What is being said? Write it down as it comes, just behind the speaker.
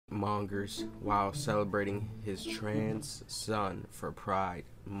mongers while celebrating his trans son for Pride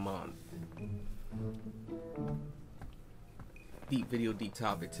Month. Deep video, deep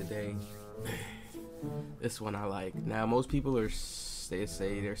topic today. This one I like. Now, most people they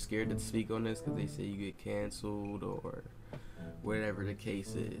say they're scared to speak on this because they say you get canceled or whatever the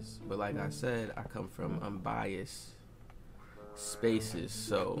case is. But like I said, I come from unbiased spaces,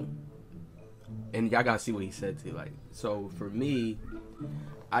 so, and y'all gotta see what he said too. Like, so for me,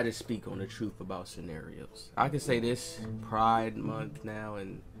 I just speak on the truth about scenarios. I can say this Pride Month now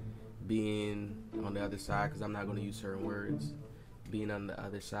and being on the other side, because I'm not going to use certain words, being on the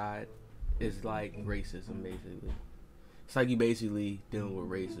other side is like racism, basically. It's like you basically dealing with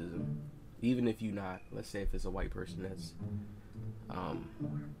racism, even if you're not. Let's say if it's a white person that's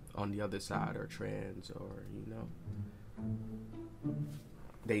on the other side, or trans, or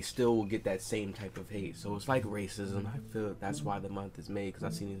they still will get that same type of hate. So it's like racism. I feel that's why the month is made, because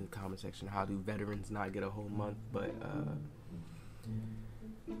I've seen in the comment section, how do veterans not get a whole month? But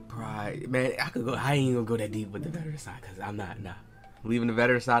Pride, man, I ain't gonna go that deep with the veteran side, because I'm not leaving the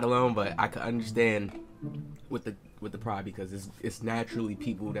veteran side alone. But I can understand with the Pride, because it's naturally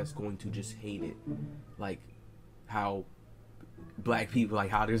people that's going to just hate it, like how black people, like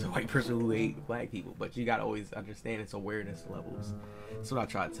how there's a white person who hate black people. But you gotta always understand it's awareness levels. That's what I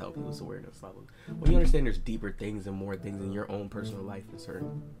try to tell people, it's awareness levels. When you understand there's deeper things and more things in your own personal life and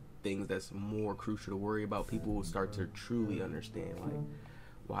certain things that's more crucial to worry about, people will start to truly understand like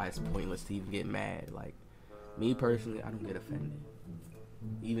why it's pointless to even get mad. Like me personally, I don't get offended.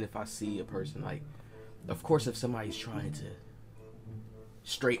 Even if I see a person, like, of course if somebody's trying to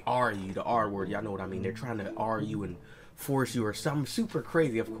straight R you, the R word, y'all know what I mean, they're trying to R you and force you or something super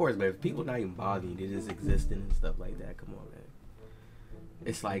crazy, of course, but if people not even bothering you, they're just existing and stuff like that, come on, man.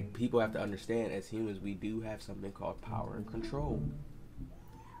 It's like people have to understand, as humans, we do have something called power and control.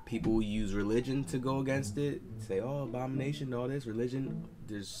 People use religion to go against it, say, oh, abomination, all this religion.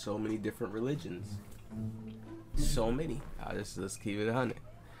 There's so many different religions, so many. Let's keep it 100.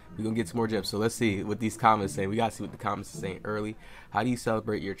 We're gonna get some more gems. So let's see what these comments say. We gotta see what the comments are saying early. How do you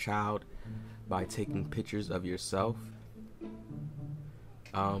celebrate your child? By taking pictures of yourself.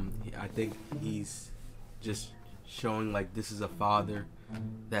 I think he's just showing like this is a father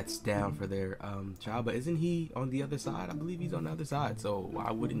that's down for their child. But isn't he on the other side? I believe he's on the other side. So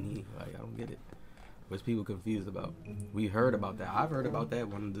why wouldn't he? Like, I don't get it. What's people confused about? We heard about that. I've heard about that.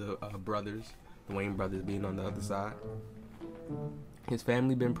 One of the brothers, the Wayne brothers, being on the other side. His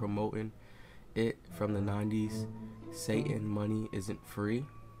family been promoting it from the 90s. Satan money isn't free.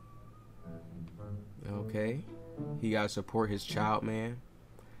 Okay. He gotta support his child, man.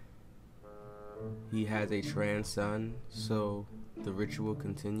 He has a trans son, so the ritual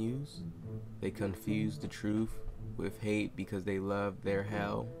continues. They confuse the truth with hate because they love their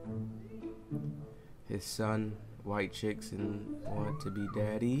hell. His son, white chicks and want to be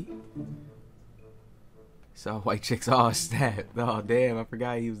daddy. So white chicks, oh snap. Oh damn, I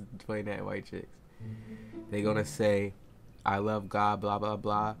forgot he was playing that white chicks. They gonna say, I love God, blah blah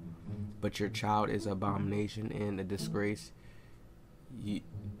blah, but your child is an abomination and a disgrace.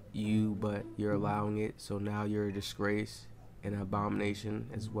 But you're allowing it, so now you're a disgrace and an abomination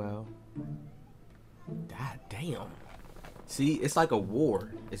as well. God damn. See, it's like a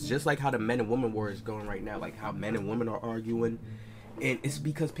war. It's just like how the men and women war is going right now, like how men and women are arguing. And it's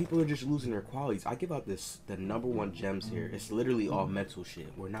because people are just losing their qualities. I give out the number one gems here. It's literally all mental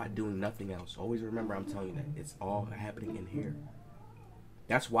shit. We're not doing nothing else. Always remember, I'm telling you that. It's all happening in here.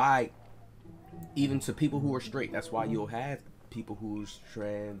 That's why, even to people who are straight, that's why you'll have people who's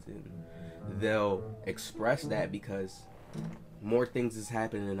trans and they'll express that, because more things is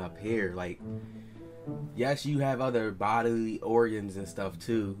happening up here. Like, yes, you have other bodily organs and stuff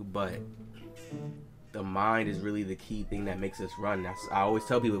too, but the mind is really the key thing that makes us run. I always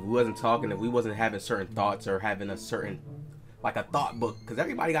tell people, if we wasn't talking, if we wasn't having certain thoughts or having a certain, like a thought book, because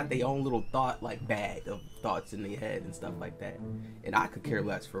everybody got their own little thought like bag of thoughts in their head and stuff like that, and I could care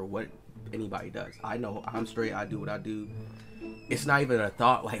less for what anybody does. I know I'm straight, I do what I do. It's not even a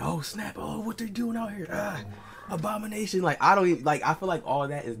thought like, oh snap, oh what they're doing out here, abomination. Like, I don't even, like, I feel like all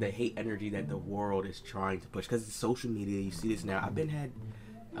that is the hate energy that the world is trying to push, because it's social media. You see this now. I've been had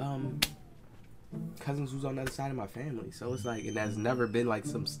cousins who's on the other side of my family, so it's like, and that's never been like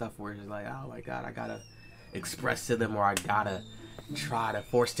some stuff where it's like, oh my god, I gotta express to them, or I gotta try to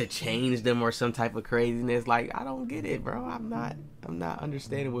force to change them, or some type of craziness. Like, I don't get it, bro. I'm not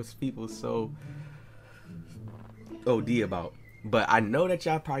understanding what people so OD about. But I know that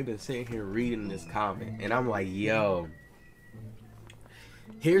y'all probably been sitting here reading this comment, and I'm like, yo,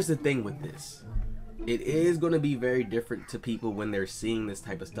 here's the thing with this. it is going to be very different to people when they're seeing this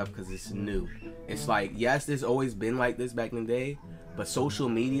type of stuff because it's new. It's like, yes, there's always been like this back in the day, but social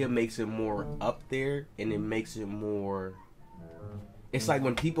media makes it more up there, and it makes it more... It's like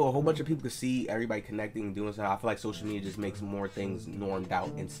when people, a whole bunch of people can see everybody connecting and doing something. I feel like social media just makes more things normed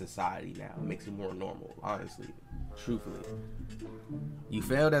out in society now. It makes it more normal, honestly, truthfully. You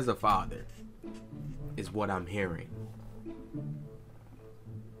failed as a father, is what I'm hearing.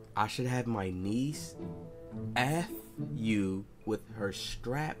 I should have my niece F you with her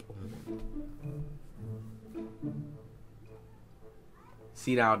strap on.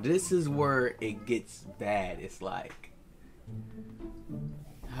 See, now this is where it gets bad. It's like,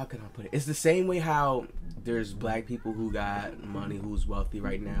 how can I put it? It's the same way how there's black people who got money, who's wealthy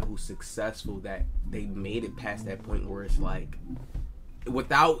right now, who's successful, that they made it past that point where it's like,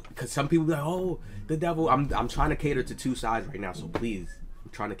 without, because some people be like, oh, the devil. I'm trying to cater to two sides right now, so please,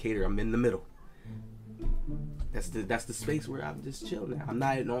 I'm trying to cater. I'm in the middle. That's the space where I'm just chill now. I'm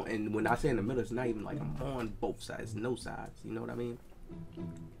not on, and when I say in the middle, it's not even like I'm on both sides, no sides. You know what I mean?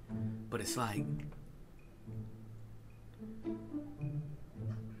 But it's like,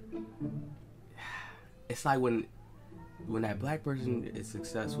 when that black person is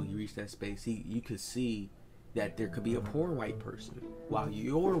successful, you reach that space, you could see that there could be a poor white person while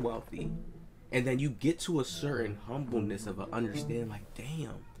you're wealthy, and then you get to a certain humbleness of a understand, like,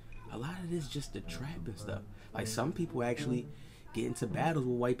 damn, a lot of this just a trap and stuff. Like, some people actually get into battles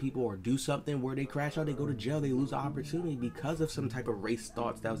with white people or do something where they crash out, they go to jail, they lose the opportunity because of some type of race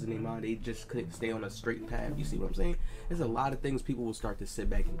thoughts that was in their mind. They just couldn't stay on a straight path. You see what I'm saying? There's a lot of things people will start to sit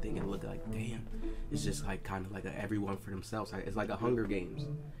back and think and look like, damn, it's just like kind of like everyone for themselves. It's like a Hunger Games.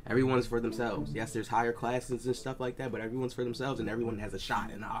 Everyone's for themselves. Yes, there's higher classes and stuff like that, but everyone's for themselves and everyone has a shot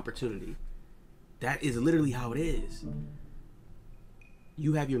and an opportunity. That is literally how it is.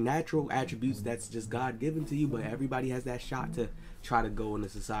 You have your natural attributes that's just God given to you, but everybody has that shot to try to go in the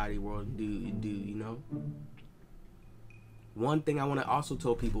society world and do, you know? One thing I want to also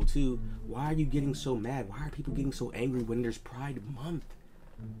tell people too, why are you getting so mad? Why are people getting so angry when there's Pride Month?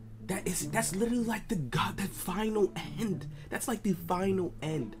 That's literally like the final end. That's like the final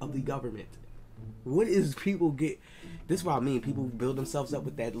end of the government. What is people get? This is what I mean. People build themselves up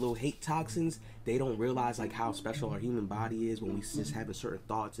with that little hate toxins. They don't realize like how special our human body is when we just having certain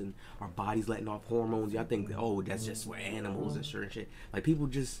thoughts and our body's letting off hormones. Y'all think, oh, that's just for animals and certain shit. Like, people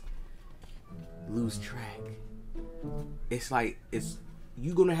just lose track. It's like,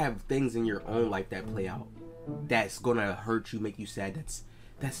 you're gonna have things in your own life that play out that's gonna hurt you, make you sad.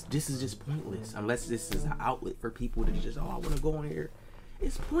 This is just pointless unless this is an outlet for people to just, oh, I want to go on here.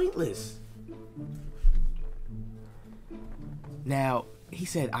 It's pointless. Now, he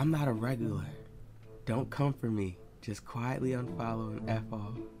said, I'm not a regular. Don't come for me. Just quietly unfollow and F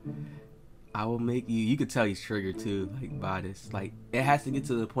off. I will make you... You could tell he's triggered too, like, by this. Like, it has to get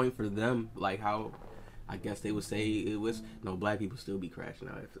to the point for them, like how I guess they would say it was... No, black people still be crashing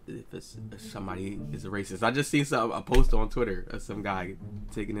out if somebody is a racist. I just seen a post on Twitter of some guy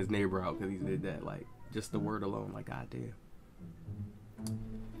taking his neighbor out because he did that. Like, just the word alone, like, goddamn.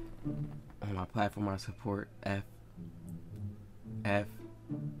 On my platform, I support I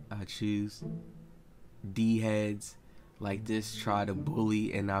choose D heads like this try to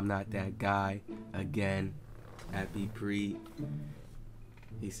bully, and I'm not that guy. Again, Happy Pre.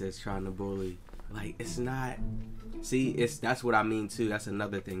 He says trying to bully. Like, it's not. See, that's what I mean too. That's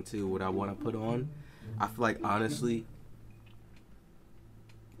another thing too. What I want to put on. I feel like, honestly,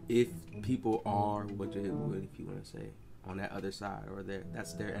 if people are what if you want to say on that other side, or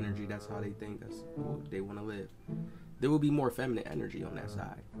that's their energy, that's how they think, that's what they want to live, there will be more feminine energy on that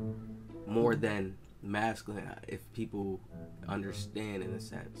side, more than masculine, if people understand in a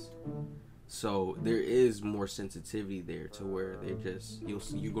sense. So there is more sensitivity there to where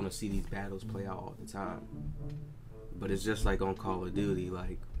you're gonna see these battles play out all the time. But it's just like on Call of Duty.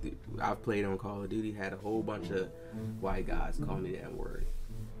 Like, I've played on Call of Duty, had a whole bunch of white guys call me that word.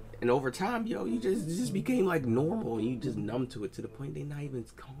 And over time, you just became like normal, and you just numb to it to the point they're not even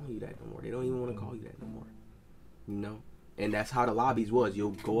calling you that no more. They don't even want to call you that no more. You know? And that's how the lobbies was.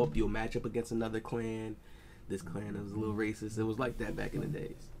 You'll go up, you'll match up against another clan. This clan is a little racist. It was like that back in the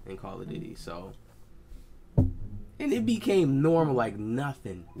days in Call of Duty. So, and it became normal, like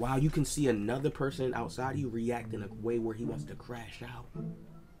nothing. While you can see another person outside you react in a way where he wants to crash out.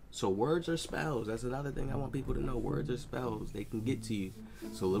 So words are spells. That's another thing I want people to know. Words are spells. They can get to you.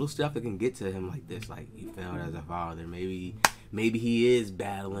 So little stuff that can get to him like this, like he failed as a father. Maybe he is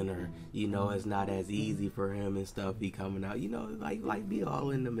battling, or it's not as easy for him and stuff. He coming out, like be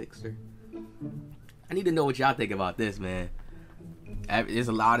all in the mixer. I need to know what y'all think about this, man. There's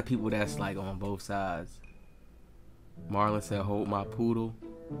a lot of people that's like on both sides. Marlon said, "Hold my poodle."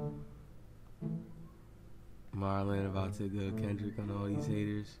 Marlon about to go Kendrick on all these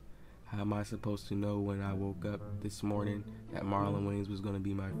haters. How am I supposed to know when I woke up this morning that Marlon Wayans was going to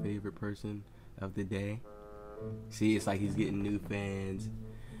be my favorite person of the day? See, it's like he's getting new fans.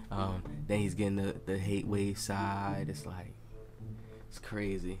 Then he's getting the hate wave side. It's like, it's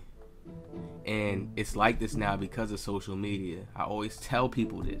crazy. And it's like this now because of social media. I always tell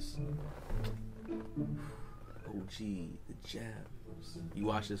people this. OG, the gems. You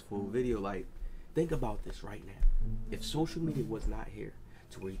watch this full video, like, think about this right now. If social media was not here,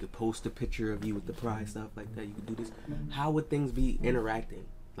 to where you could post a picture of you with the pride stuff like that, you could do this, how would things be interacting?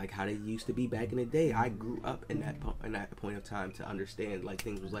 Like how they used to be back in the day. I grew up in that point of time to understand like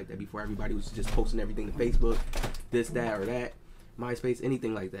things was like that before everybody was just posting everything to Facebook, this, that, or that, MySpace,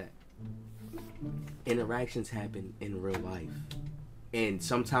 anything like that. Interactions happen in real life. And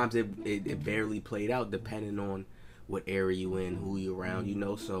sometimes it barely played out depending on what area you in, who you around, you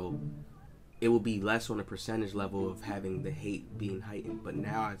know, so it will be less on a percentage level of having the hate being heightened. But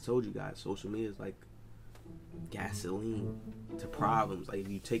now I told you guys, social media is like gasoline to problems. Like if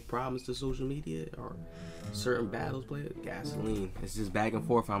you take problems to social media or certain battles played, gasoline. It's just back and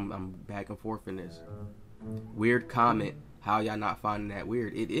forth. I'm back and forth in this. Weird comment. How y'all not finding that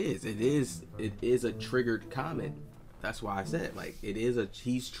weird? It is a triggered comment. That's why I said like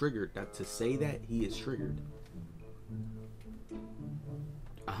he's triggered. That to say that he is triggered.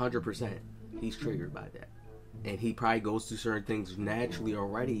 100%. He's triggered by that. And he probably goes through certain things naturally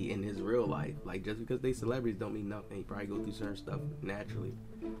already in his real life. Like, just because they celebrities don't mean nothing. He probably goes through certain stuff naturally.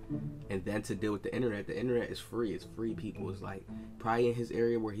 And then to deal with the internet is free. It's free people. It's like, probably in his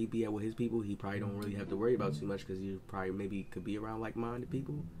area where he be at with his people, he probably don't really have to worry about too much because you probably maybe could be around like-minded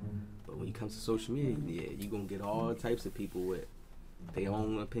people. But when it comes to social media, yeah, you're going to get all types of people with their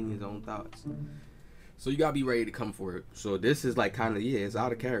own opinions, own thoughts. So you got to be ready to come for it. So this is like kind of, yeah, it's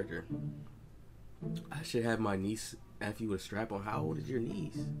out of character. I should have my niece ask you a strap on. How old is your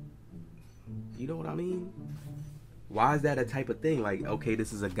niece? You know what I mean? Why is that a type of thing? Like, okay,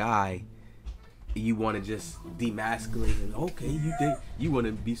 this is a guy. You want to just demasculate him. Okay, you want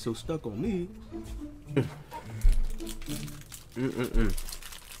to be so stuck on me.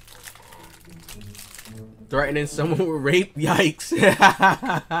 Threatening someone with rape. Yikes.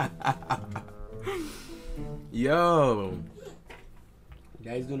 Yo.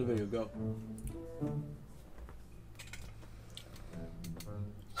 Daddy's doing a video. Go.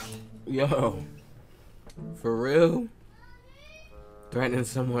 Yo, for real? Threatening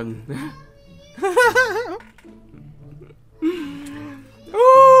someone.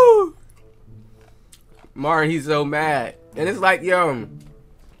 Ooh. Martin, he's so mad. And it's like, yo,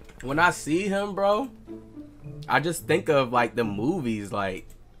 when I see him, bro, I just think of like the movies. Like,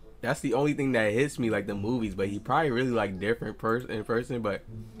 that's the only thing that hits me, like the movies. But he probably really like different in person, but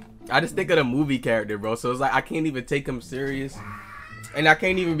I just think of the movie character, bro. So it's like I can't even take him serious. And I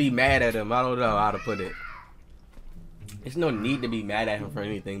can't even be mad at him. I don't know how to put it. There's no need to be mad at him for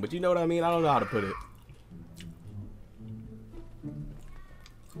anything. But you know what I mean? I don't know how to put it.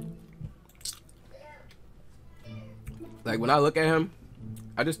 Like when I look at him,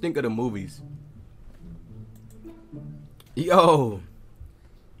 I just think of the movies. Yo.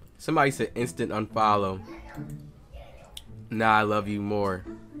 Somebody said instant unfollow. Nah, I love you more.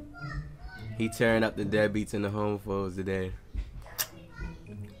 He tearing up the deadbeats and the homophobes today.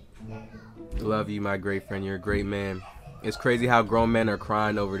 Love you, my great friend. You're a great man. It's crazy how grown men are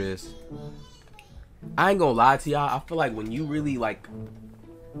crying over this. I ain't gonna lie to y'all. I feel like when you really like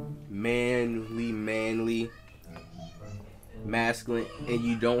manly, masculine, and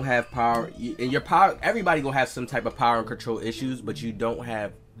you don't have power, and your power, everybody gonna have some type of power and control issues, but you don't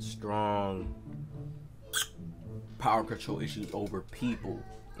have strong power control issues over people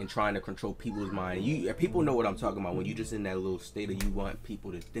and trying to control people's mind. People know what I'm talking about when you just in that little state of you want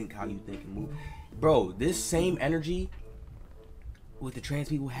people to think how you think and move. Bro, this same energy with the trans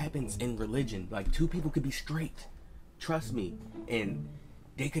people happens in religion. Like, two people could be straight, trust me, and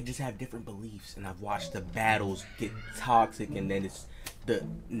they could just have different beliefs. And I've watched the battles get toxic, and then it's the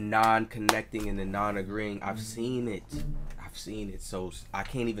non-connecting and the non-agreeing. I've seen it. So I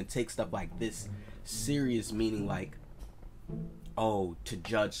can't even take stuff like this serious, meaning like, oh, to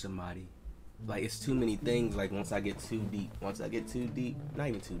judge somebody. Like, it's too many things. Like, once I get too deep, not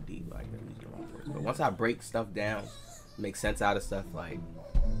even too deep, like, but once I break stuff down, make sense out of stuff, like,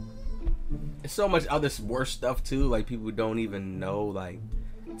 there's so much other worse stuff too, like, people don't even know. Like,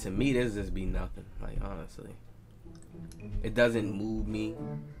 to me, this just be nothing. Like, honestly, it doesn't move me,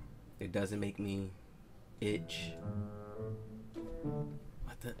 it doesn't make me itch.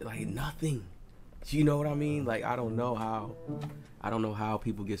 like nothing. You know what I mean? Like I don't know how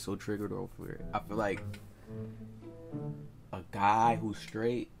people get so triggered over it. I feel like a guy who's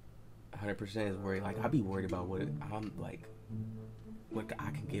straight 100% is worried. Like I'd be worried about what I'm like, what I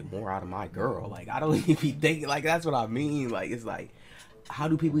can get more out of my girl. Like I don't even be thinking, like that's what I mean. Like it's like, how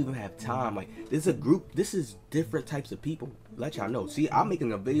do people even have time? Like this is a group, this is different types of people. Let y'all know. See, I'm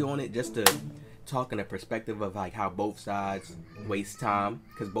making a video on it just to talk in a perspective of like how both sides waste time,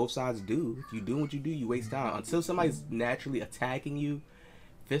 because both sides do. If you do what you do, you waste time until somebody's naturally attacking you,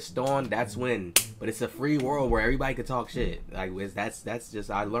 fist on. That's when. But it's a free world where everybody can talk shit. Like that's just,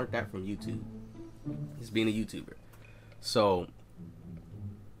 I learned that from YouTube. Just being a YouTuber. So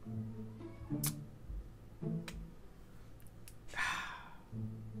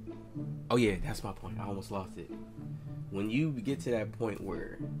oh yeah, that's my point. I almost lost it. When you get to that point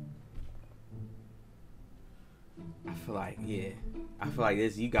where I feel like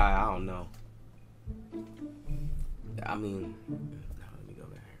this, you guys, I don't know. I mean, let me go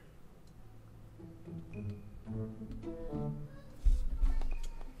back here.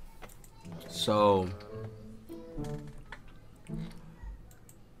 So,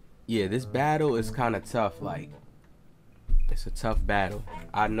 yeah, this battle is kind of tough. Like, it's a tough battle.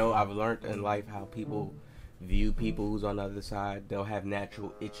 I know I've learned in life how people view people who's on the other side. They'll have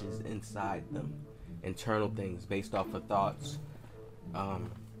natural itches inside them, internal things based off of thoughts,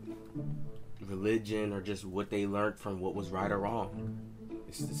 religion, or just what they learned from what was right or wrong.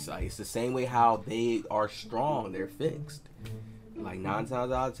 It's the same way how they are strong, they're fixed. Like 9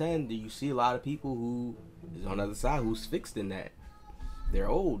 times out of 10, do you see a lot of people who is on the other side who's fixed in that? They're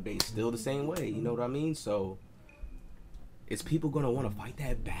old, they still the same way, you know what I mean? So is people gonna want to fight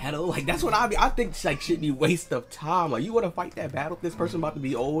that battle? Like that's what I think like should be waste of time. Like you want to fight that battle? This person about to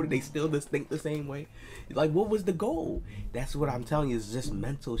be old and they still just think the same way. Like what was the goal? That's what I'm telling you, is just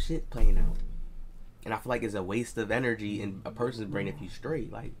mental shit playing out. And I feel like it's a waste of energy in a person's brain if you straight.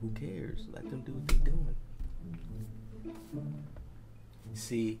 Like who cares? Let them do what they doing.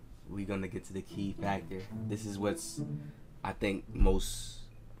 See, we're gonna get to the key factor. This is what's, I think, most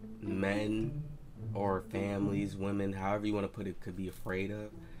men or families, women, however you want to put it, could be afraid of.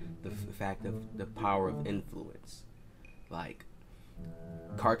 The fact of the power of influence. Like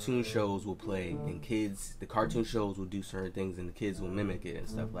cartoon shows will play and the cartoon shows will do certain things and the kids will mimic it and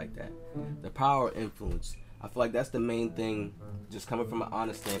stuff like that. The power of influence, I feel like that's the main thing. Just coming from an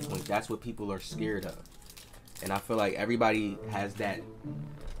honest standpoint, that's what people are scared of. And I feel like everybody has that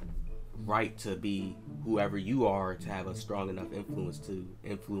right to be whoever you are, to have a strong enough influence to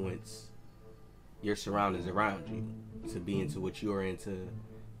influence your surroundings around you, to be into what you're into,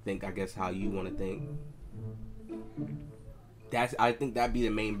 think, I guess, how you want to think. I think that'd be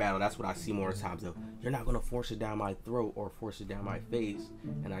the main battle. That's what I see more times, though. You're not gonna force it down my throat or force it down my face.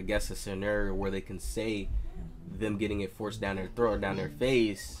 And I guess a scenario where they can say them getting it forced down their throat or down their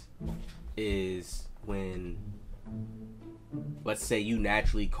face is when, let's say, you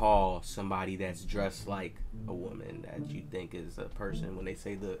naturally call somebody that's dressed like a woman that you think is a person. When they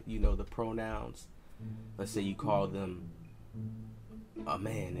say the pronouns, let's say you call them a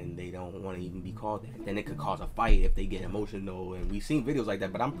man and they don't want to even be called that, then it could cause a fight if they get emotional. And we've seen videos like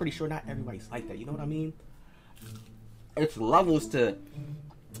that, but I'm pretty sure not everybody's like that. You know what I mean? It's levels to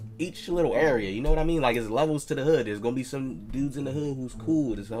each little area. You know what I mean? Like it's levels to the hood. There's gonna be some dudes in the hood who's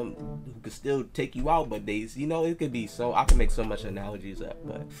cool. There's some who could still take you out, but it could be so. I can make so much analogies up,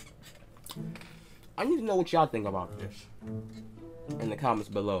 but I need to know what y'all think about this in the comments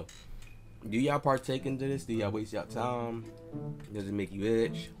below. Do y'all partake into this? Do y'all waste y'all time? Does it make you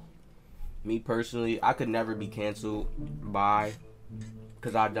itch? Me personally, I could never be canceled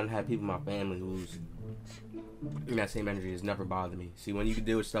because I've done have people in my family who's in that same energy. Has never bothered me. See, when you can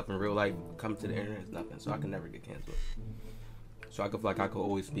deal with stuff in real life, come to the internet, it's nothing. So I can never get canceled. So I feel like I could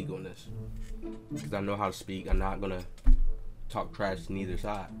always speak on this because I know how to speak. I'm not gonna talk trash to neither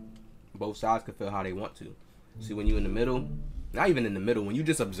side. Both sides can feel how they want to. See, when you in the middle, not even in the middle, when you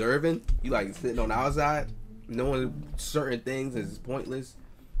just observing, you like sitting on the outside, knowing certain things is pointless.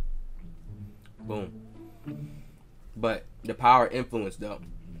 Boom. But the power of influence, though.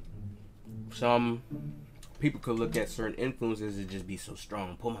 Some people could look at certain influences and just be so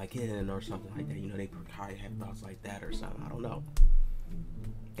strong. Pull my kid in or something like that. You know, they probably have thoughts like that or something. I don't know.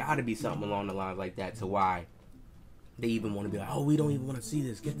 Gotta be something along the lines like that to why they even want to be like, oh, we don't even want to see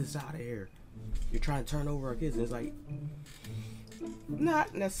this. Get this out of here. You're trying to turn over our kids. And it's like,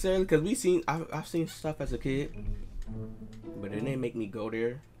 not necessarily, because I've seen stuff as a kid, but it didn't make me go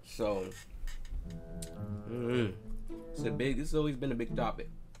there. So it's always been a big topic.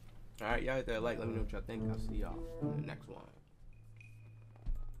 All right, y'all hit that like. Let me know what y'all think. I'll see y'all in the next one.